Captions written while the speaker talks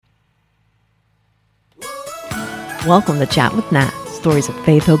Welcome to Chat with Nat, stories of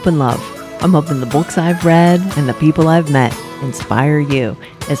faith, hope, and love. I'm hoping the books I've read and the people I've met inspire you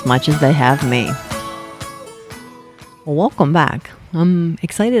as much as they have me. Well, welcome back. I'm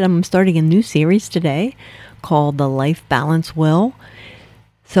excited. I'm starting a new series today called The Life Balance Wheel.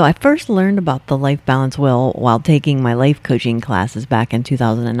 So I first learned about the Life Balance Wheel while taking my life coaching classes back in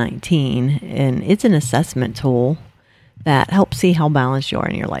 2019, and it's an assessment tool that helps see how balanced you are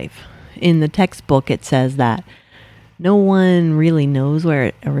in your life. In the textbook, it says that no one really knows where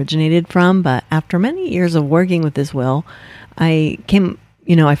it originated from, but after many years of working with this wheel, I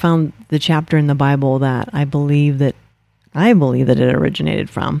found the chapter in the Bible that I believe that it originated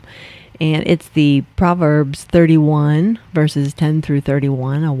from. And it's the Proverbs 31, verses 10 through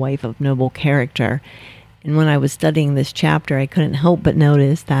 31, a wife of noble character. And when I was studying this chapter, I couldn't help but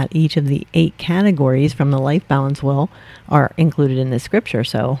notice that each of the 8 categories from the Life Balance Wheel are included in this scripture.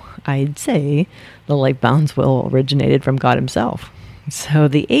 So I'd say the Life Balance Wheel originated from God himself. So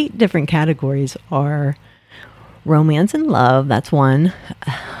the 8 different categories are romance and love, that's 1.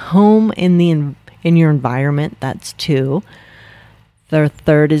 Home in your environment, that's 2. The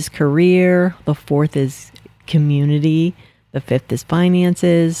 3rd is career. The 4th is community. The 5th is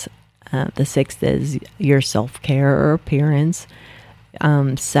finances. The 6th is your self-care or appearance.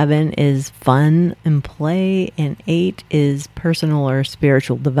 7 is fun and play. And 8 is personal or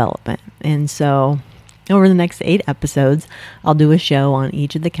spiritual development. And so over the next 8 episodes, I'll do a show on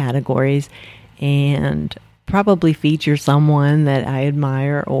each of the categories and probably feature someone that I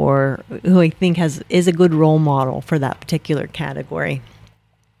admire or who I think is a good role model for that particular category.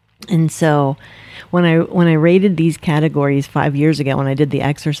 And so when I rated these categories 5 years ago when I did the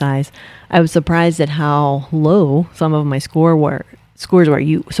exercise, I was surprised at how low some of my scores were.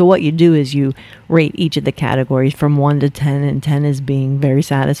 So what you do is you rate each of the categories from 1 to 10, and 10 is being very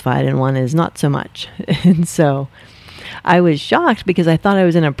satisfied and 1 is not so much. And so I was shocked because I thought I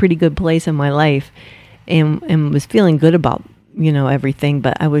was in a pretty good place in my life and was feeling good about, everything,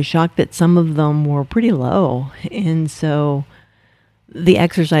 but I was shocked that some of them were pretty low. And so the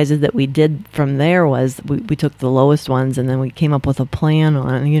exercises that we did from there was we took the lowest ones and then we came up with a plan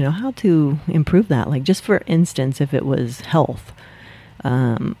on, how to improve that. Like, just for instance, if it was health,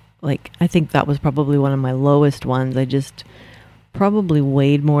 I think that was probably one of my lowest ones. I just probably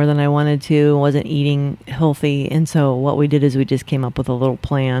weighed more than I wanted to, wasn't eating healthy. And so what we did is we just came up with a little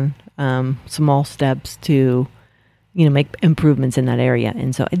plan, small steps to, make improvements in that area.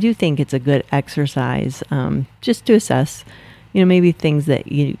 And so I do think it's a good exercise, just to assess, maybe things that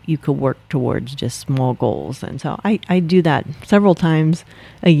you could work towards, just small goals. And so I do that several times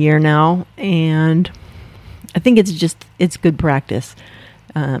a year now. And I think it's good practice,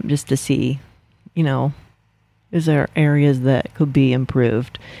 just to see, is there areas that could be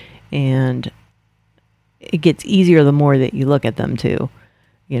improved? And it gets easier the more that you look at them too,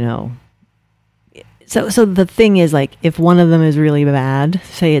 So the thing is, like, if one of them is really bad,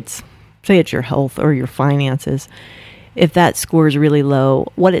 say it's your health or your finances, if that score is really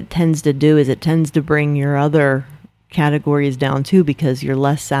low, what it tends to do is it tends to bring your other categories down too, because you're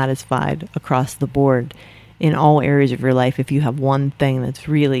less satisfied across the board in all areas of your life if you have one thing that's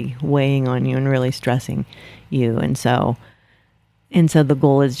really weighing on you and really stressing you. And so the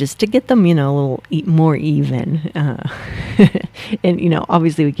goal is just to get them, a little more even. And,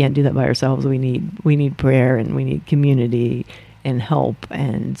 obviously we can't do that by ourselves. We need prayer and we need community and help.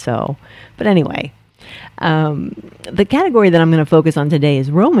 And so, but anyway, the category that I'm going to focus on today is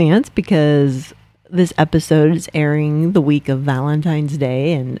romance, because this episode is airing the week of Valentine's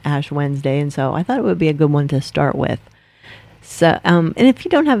Day and Ash Wednesday. And so I thought it would be a good one to start with. So, and if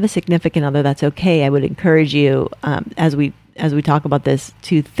you don't have a significant other, that's okay. I would encourage you, as we talk about this,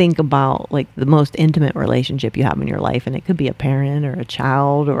 to think about like the most intimate relationship you have in your life. And it could be a parent or a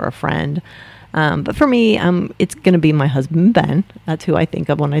child or a friend. But for me, it's going to be my husband, Ben. That's who I think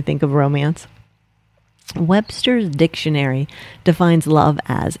of when I think of romance. Webster's dictionary defines love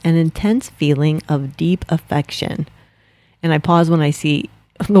as an intense feeling of deep affection. And I pause when I see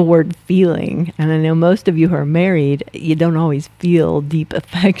the word feeling. And I know most of you who are married, you don't always feel deep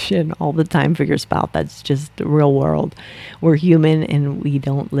affection all the time for your spouse. That's just the real world. We're human and we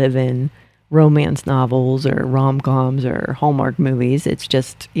don't live in romance novels or rom-coms or Hallmark movies. It's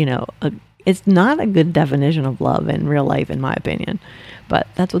just, it's not a good definition of love in real life, in my opinion. But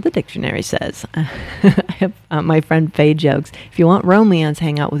that's what the dictionary says. My friend Faye jokes, if you want romance,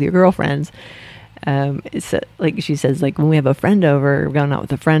 hang out with your girlfriends. It's like she says, like when we have a friend over, we're going out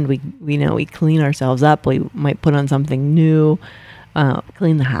with a friend, we clean ourselves up. We might put on something new,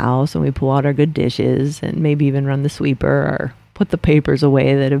 clean the house, and we pull out our good dishes and maybe even run the sweeper or put the papers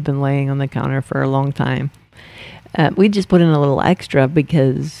away that have been laying on the counter for a long time. We just put in a little extra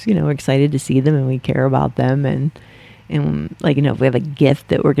because, we're excited to see them and we care about them. And like, if we have a gift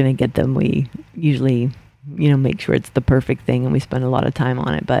that we're going to get them, we usually, make sure it's the perfect thing and we spend a lot of time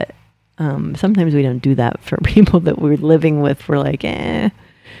on it. But sometimes we don't do that for people that we're living with. We're like, and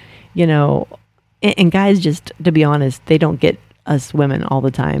guys, just to be honest, they don't get us women all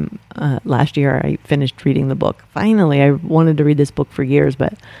the time. Last year, I finished reading the book. Finally, I wanted to read this book for years,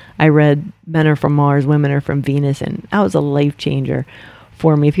 but I read Men Are From Mars, Women Are From Venus, and that was a life changer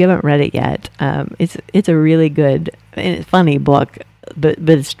for me. If you haven't read it yet, it's a really good and it's funny book, but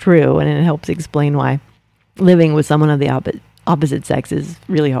it's true, and it helps explain why living with someone of the opposite sex is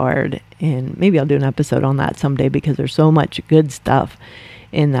really hard. And maybe I'll do an episode on that someday because there's so much good stuff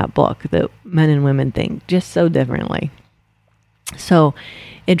in that book that men and women think just so differently. So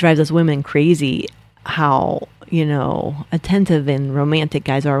it drives us women crazy how, attentive and romantic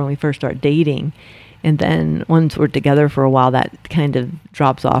guys are when we first start dating. And then once we're together for a while, that kind of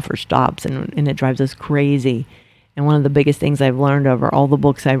drops off or stops, and it drives us crazy. And one of the biggest things I've learned over all the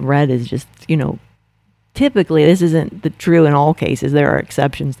books I've read is just, typically this isn't true in all cases. There are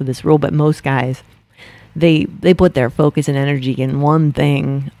exceptions to this rule, but most guys, they put their focus and energy in one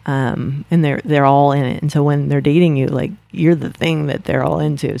thing, and they're all in it. And so when they're dating you, like, you're the thing that they're all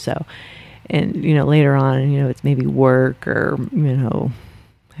into. So, and later on, it's maybe work or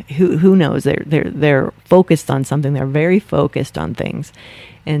who knows. They're focused on something. They're very focused on things,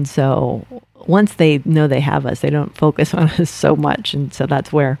 and so once they know they have us, they don't focus on us so much. And so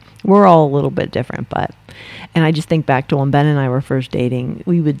that's where we're all a little bit different. And I just think back to when Ben and I were first dating,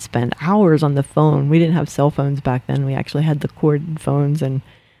 we would spend hours on the phone. We didn't have cell phones back then. We actually had the corded phones, and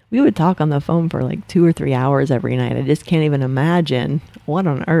we would talk on the phone for like 2 or 3 hours every night. I just can't even imagine what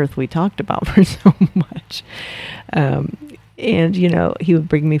on earth we talked about for so much. And, he would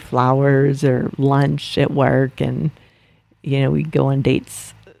bring me flowers or lunch at work, and, we'd go on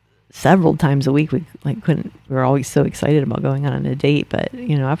dates several times a week. We were always so excited about going on a date. But,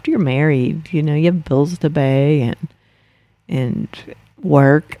 after you're married, you have bills to pay and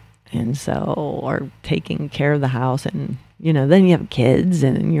work. And so, or taking care of the house, and, then you have kids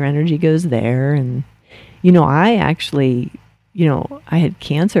and your energy goes there. And, I actually, I had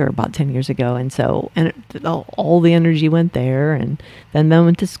cancer about 10 years ago. And so, all the energy went there, and then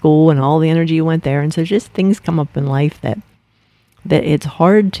went to school and all the energy went there. And so just things come up in life that it's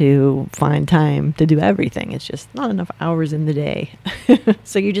hard to find time to do everything. It's just not enough hours in the day.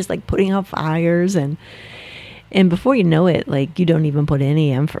 So you're just like putting out fires, and before you know it, like, you don't even put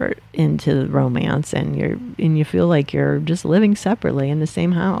any effort into the romance, and you feel like you're just living separately in the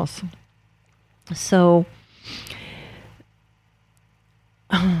same house. So,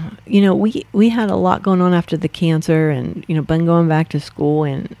 we had a lot going on after the cancer, and, Ben going back to school,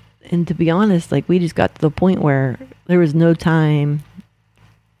 and to be honest, like, we just got to the point where there was no time.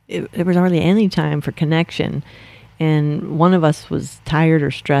 There was hardly any time for connection. And one of us was tired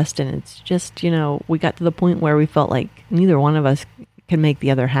or stressed. And it's just, we got to the point where we felt like neither one of us could make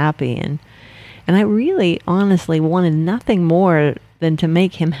the other happy. And I really honestly wanted nothing more than to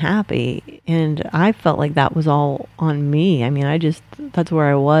make him happy. And I felt like that was all on me. I mean, that's where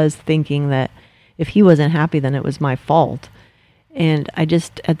I was thinking that if he wasn't happy, then it was my fault. And I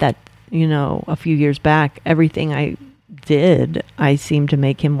just, at that, a few years back, everything I did, I seemed to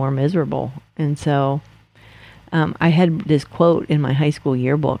make him more miserable. And so I had this quote in my high school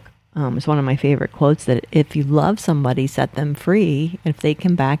yearbook. It's one of my favorite quotes, that if you love somebody, set them free. If they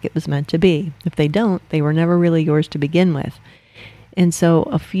come back, it was meant to be. If they don't, they were never really yours to begin with. And so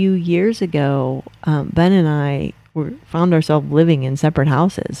a few years ago, Ben and I found ourselves living in separate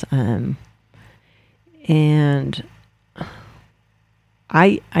houses. And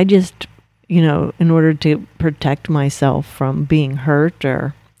I just, in order to protect myself from being hurt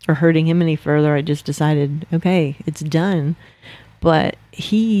or hurting him any further, I just decided, okay, it's done. But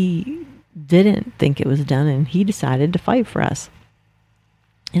he didn't think it was done, and he decided to fight for us.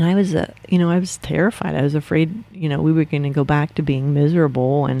 And I was, I was terrified. I was afraid, we were going to go back to being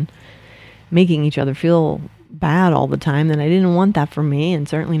miserable and making each other feel bad all the time. And I didn't want that for me, and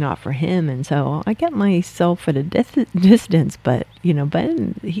certainly not for him. And so I kept myself at a distance. But,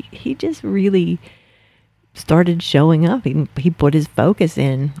 Ben, he just really started showing up. He put his focus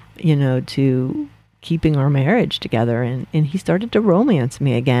in, to keeping our marriage together. And he started to romance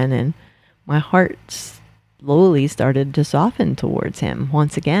me again. And my heart slowly started to soften towards him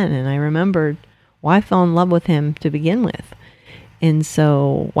once again. And I remembered why I fell in love with him to begin with. And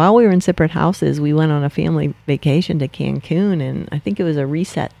so while we were in separate houses, we went on a family vacation to Cancun, and I think it was a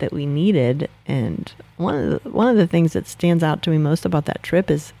reset that we needed. And one of the things that stands out to me most about that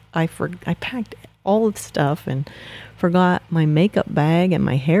trip is I packed all the stuff and forgot my makeup bag and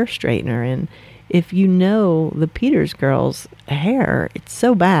my hair straightener. And if you know the Peters girls' hair, it's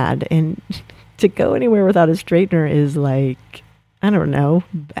so bad. And to go anywhere without a straightener is like, I don't know,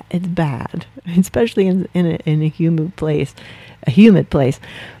 it's bad, especially in a humid place.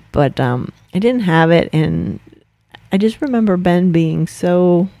 But I didn't have it, and I just remember Ben being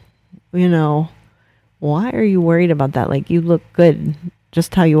so, why are you worried about that? Like, you look good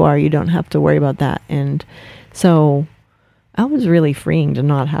just how you are. You don't have to worry about that. And so I was really freeing to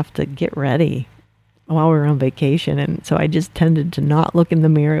not have to get ready while we were on vacation. And so I just tended to not look in the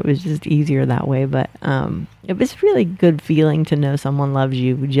mirror. It was just easier that way. But it was really good feeling to know someone loves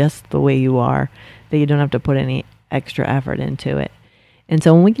you just the way you are, that you don't have to put any extra effort into it. And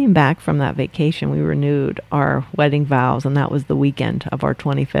so when we came back from that vacation, we renewed our wedding vows, and that was the weekend of our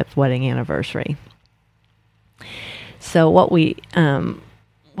 25th wedding anniversary. So what we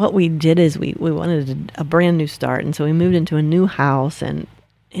did is we wanted a brand new start, and so we moved into a new house, and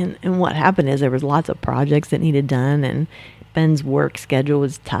what happened is there was lots of projects that needed done, and Ben's work schedule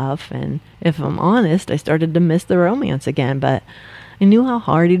was tough, and if I'm honest, I started to miss the romance again, but I knew how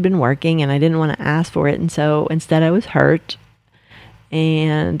hard he'd been working, and I didn't want to ask for it, and so instead I was hurt,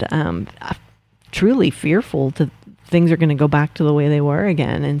 and truly fearful to things are going to go back to the way they were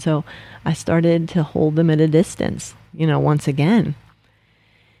again. And so I started to hold them at a distance, once again.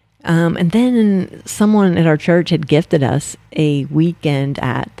 And then someone at our church had gifted us a weekend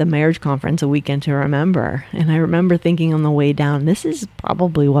at the marriage conference, a weekend to remember. And I remember thinking on the way down, this is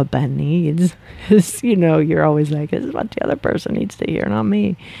probably what Ben needs. You're always like, this is what the other person needs to hear, not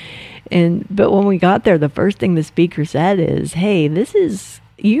me. But when we got there, the first thing the speaker said is, hey,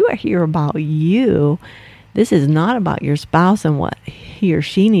 you are here about you. This is not about your spouse and what he or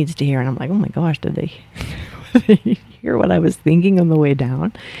she needs to hear. And I'm like, oh my gosh, did they hear what I was thinking on the way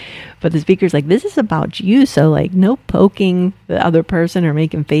down? But the speaker's like, this is about you. So like, no poking the other person or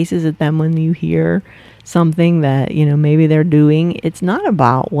making faces at them when you hear something that, maybe they're doing. It's not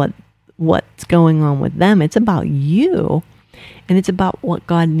about what's going on with them. It's about you. And it's about what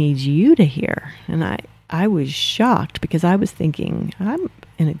God needs you to hear. And I was shocked because I was thinking, I'm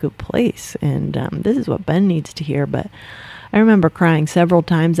in a good place. And this is what Ben needs to hear. But I remember crying several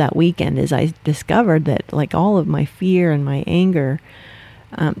times that weekend as I discovered that like all of my fear and my anger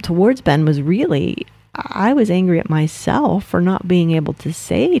towards Ben was really, I was angry at myself for not being able to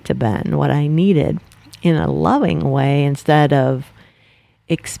say to Ben what I needed in a loving way instead of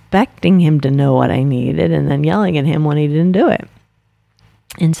expecting him to know what I needed and then yelling at him when he didn't do it.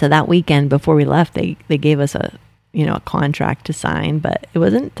 And so that weekend before we left, they gave us a contract to sign, but it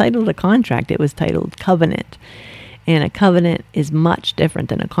wasn't titled a contract. It was titled covenant. And a covenant is much different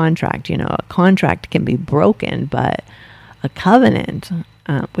than a contract. A contract can be broken, but a covenant,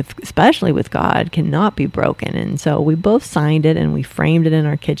 especially with God, cannot be broken. And so we both signed it and we framed it in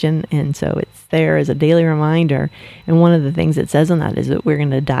our kitchen. And so it's there as a daily reminder. And one of the things it says on that is that we're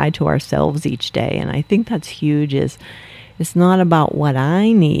going to die to ourselves each day. And I think that's huge. It's not about what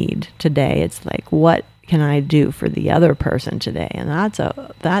I need today. It's like, what can I do for the other person today? And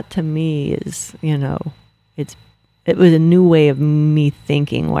that to me is, it was a new way of me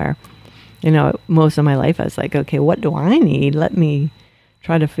thinking where, most of my life I was like, okay, what do I need? Let me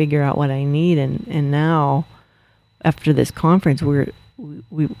try to figure out what I need. And now after this conference,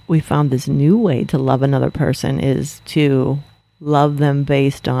 we found this new way to love another person is to love them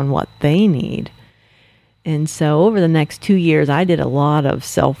based on what they need. And so over the next 2 years, I did a lot of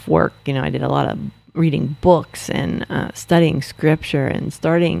self-work. I did a lot of reading books and studying scripture and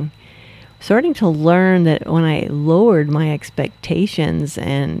starting to learn that when I lowered my expectations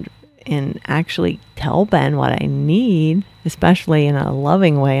and actually tell Ben what I need, especially in a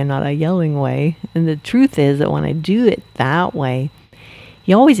loving way and not a yelling way. And the truth is that when I do it that way,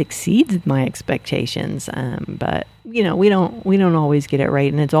 he always exceeds my expectations. But we don't always get it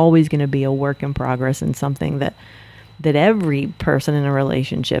right, and it's always going to be a work in progress and something that every person in a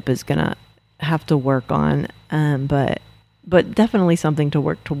relationship is going to have to work on. But definitely something to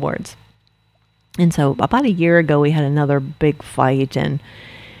work towards. And so about a year ago, we had another big fight, and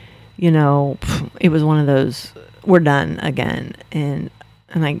it was one of those, we're done again. And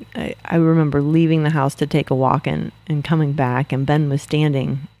I remember leaving the house to take a walk and coming back, and Ben was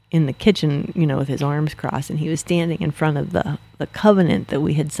standing in the kitchen, with his arms crossed, and he was standing in front of the covenant that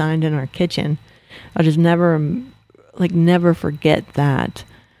we had signed in our kitchen. I'll just never forget that,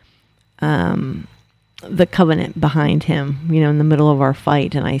 the covenant behind him, in the middle of our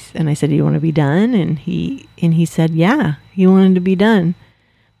fight. And I said, do you want to be done? And he said, yeah, he wanted to be done.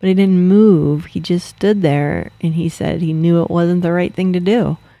 But he didn't move. He just stood there, and he said he knew it wasn't the right thing to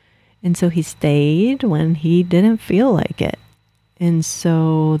do. And so he stayed when he didn't feel like it. And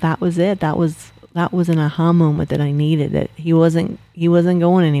so that was it. That was an aha moment that I needed, that he wasn't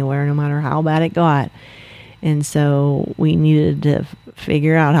going anywhere no matter how bad it got. And so we needed to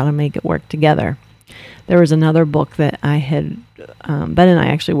figure out how to make it work together. There was another book that I had, Ben and I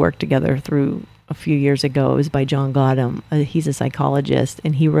actually worked together through a few years ago. It was by John Gottman. He's a psychologist,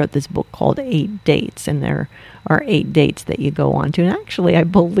 and he wrote this book called 8 Dates, and there are 8 dates that you go on to. And actually, I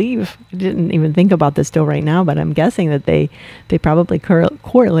believe, I didn't even think about this till right now, but I'm guessing that they probably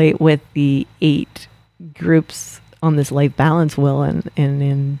correlate with the 8 groups on this life balance wheel, and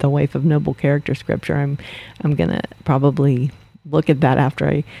in the Wife of Noble Character scripture. I'm going to probably look at that after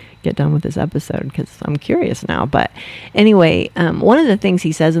I get done with this episode, because I'm curious now. But anyway, one of the things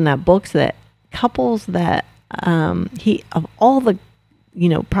he says in that book is that couples that of all the,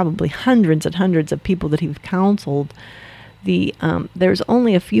 probably hundreds and hundreds of people that he's counseled, there's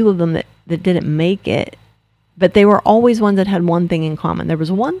only a few of them that didn't make it, but they were always ones that had one thing in common. There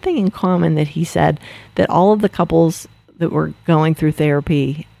was one thing in common that he said, that all of the couples that were going through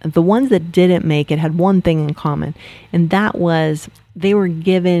therapy, the ones that didn't make it, had one thing in common, and that was they were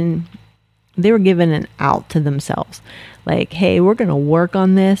given an out to themselves. Like, hey, we're going to work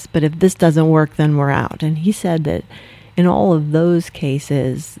on this, but if this doesn't work, then we're out. And he said that in all of those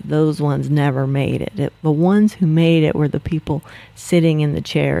cases, those ones never made it. The ones who made it were the people sitting in the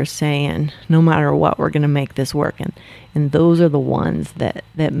chairs saying, no matter what, we're going to make this work. And those are the ones that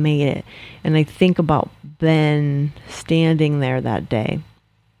made it. And I think about Ben standing there that day,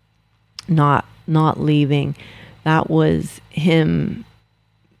 not leaving. That was him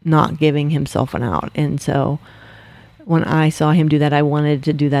not giving himself an out. And so when I saw him do that, I wanted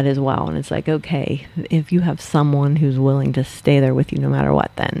to do that as well. And it's like, okay, if you have someone who's willing to stay there with you no matter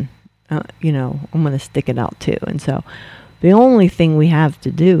what, then, I'm going to stick it out too. And so the only thing we have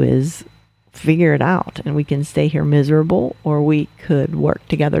to do is figure it out. And we can stay here miserable, or we could work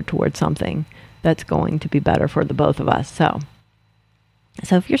together towards something that's going to be better for the both of us. So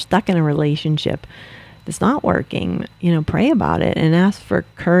if you're stuck in a relationship that's not working, pray about it and ask for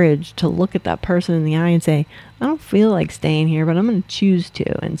courage to look at that person in the eye and say, I don't feel like staying here, but I'm going to choose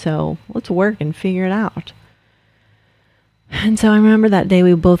to. And so let's work and figure it out. And so I remember that day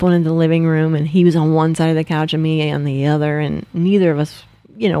we both went into the living room, and he was on one side of the couch and me on the other, and neither of us,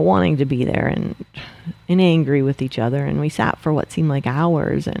 wanting to be there and angry with each other. And we sat for what seemed like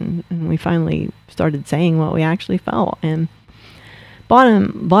hours, and we finally started saying what we actually felt. And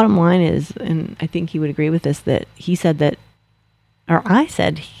bottom line is, and I think he would agree with this, that he said that, or I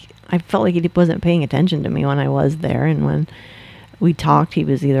said, I felt like he wasn't paying attention to me when I was there. And when we talked, he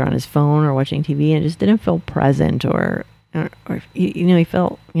was either on his phone or watching TV, and just didn't feel present, or he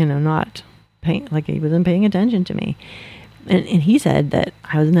felt, not paying, like he wasn't paying attention to me. And he said that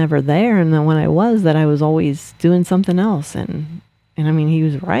I was never there, and then when I was, that I was always doing something else. And I mean, he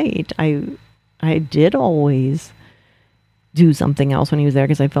was right. I did always do something else when he was there,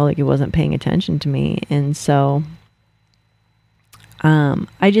 because I felt like he wasn't paying attention to me. And so I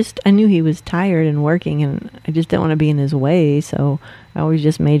knew he was tired and working, and I just didn't want to be in his way. So I always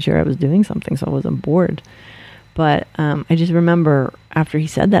just made sure I was doing something so I wasn't bored. But I just remember after he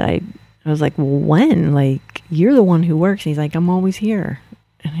said that, I was like, well, when? Like, you're the one who works. And he's like, I'm always here.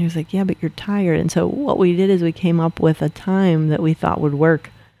 And he was like, yeah, but you're tired. And so what we did is we came up with a time that we thought would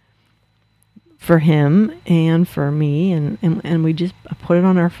work for him and for me. And we just put it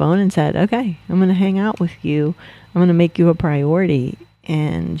on our phone and said, okay, I'm going to hang out with you. I'm going to make you a priority.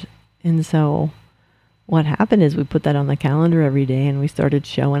 And so what happened is we put that on the calendar every day, and we started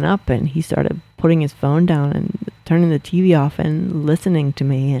showing up, and he started putting his phone down and turning the TV off and listening to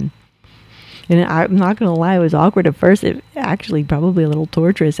me. And I'm not going to lie, it was awkward at first. It actually probably a little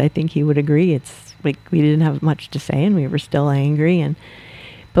torturous. I think he would agree. It's like we didn't have much to say, and we were still angry,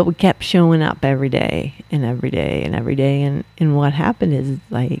 but we kept showing up every day and every day and every day. And what happened is,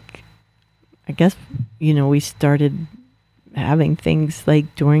 like, I guess, we started having things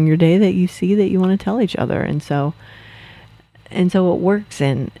like during your day that you see that you want to tell each other. And so it works.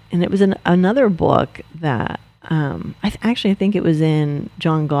 And it was another book that, I think it was in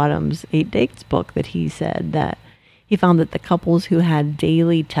John Gottman's 8 Dates book, that he said that he found that the couples who had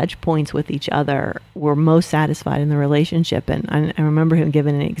daily touch points with each other were most satisfied in the relationship. And I remember him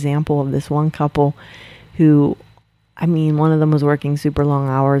giving an example of this one couple who, one of them was working super long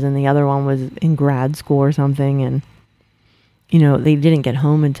hours, and the other one was in grad school or something. And, they didn't get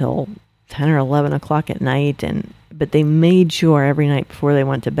home until 10 or 11 o'clock at night. But they made sure every night before they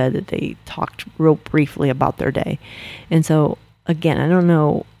went to bed that they talked real briefly about their day. And so, again, I don't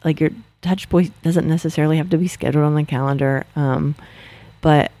know, like, your touch point doesn't necessarily have to be scheduled on the calendar.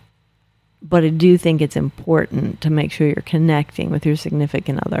 But But I do think it's important to make sure you're connecting with your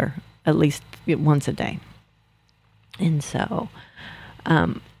significant other at least once a day. And so,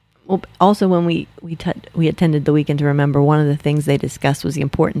 also when we attended the Weekend to Remember, one of the things they discussed was the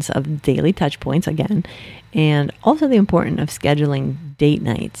importance of daily touch points again, and also the importance of scheduling date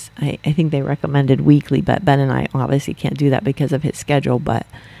nights. I think they recommended weekly, but Ben and I obviously can't do that because of his schedule. But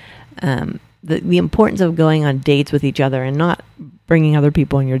the importance of going on dates with each other and not bringing other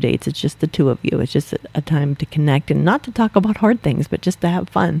people on your dates. It's just the two of you. It's just a time to connect and not to talk about hard things, but just to have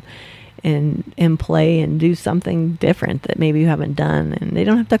fun and play and do something different that maybe you haven't done. And they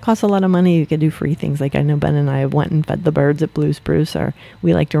don't have to cost a lot of money. You can do free things. Like I know Ben and I went and fed the birds at Blue Spruce, or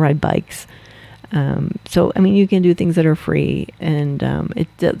we like to ride bikes. So, I mean, you can do things that are free. And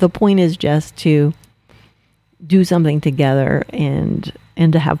the point is just to do something together and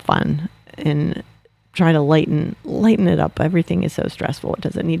to have fun and try to lighten it up. Everything is so stressful. It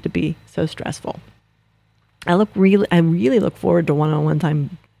doesn't need to be so stressful. I really look forward to one-on-one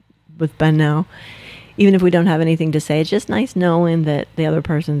time with Ben now, even if we don't have anything to say. It's just nice knowing that the other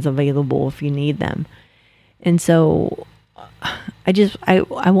person's available if you need them. And so I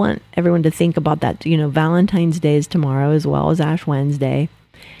want everyone to think about that. You know, Valentine's Day is tomorrow as well as Ash Wednesday.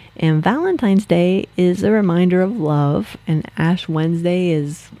 And Valentine's Day is a reminder of love, and Ash Wednesday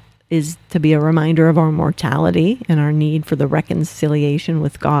is to be a reminder of our mortality and our need for the reconciliation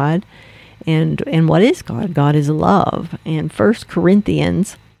with God. And what is God? God is love. And 1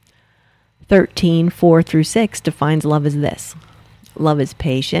 Corinthians 13:4-6 defines love as this: love is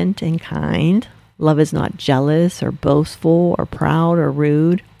patient and kind. Love is not jealous or boastful or proud or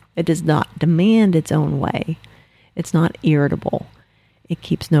rude. It does not demand its own way. It's not irritable. It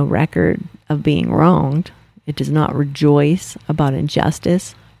keeps no record of being wronged. It does not rejoice about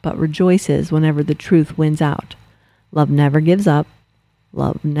injustice, but rejoices whenever the truth wins out. Love never gives up.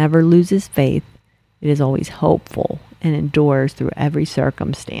 Love never loses faith. It is always hopeful and endures through every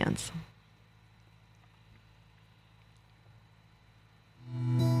circumstance.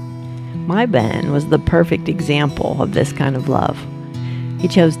 My Ben was the perfect example of this kind of love. He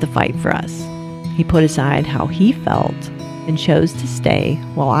chose to fight for us. He put aside how he felt and chose to stay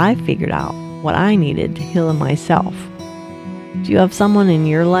while I figured out what I needed to heal in myself. Do you have someone in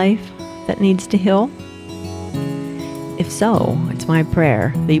your life that needs to heal? If so, it's my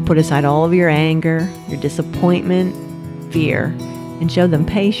prayer that you put aside all of your anger, your disappointment, fear, and show them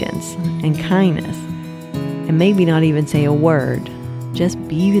patience and kindness. And maybe not even say a word. Just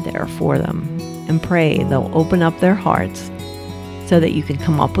be there for them and pray they'll open up their hearts so that you can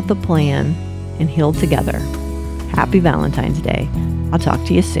come up with a plan and heal together. Happy Valentine's Day. I'll talk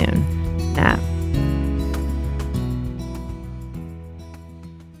to you soon. Nat.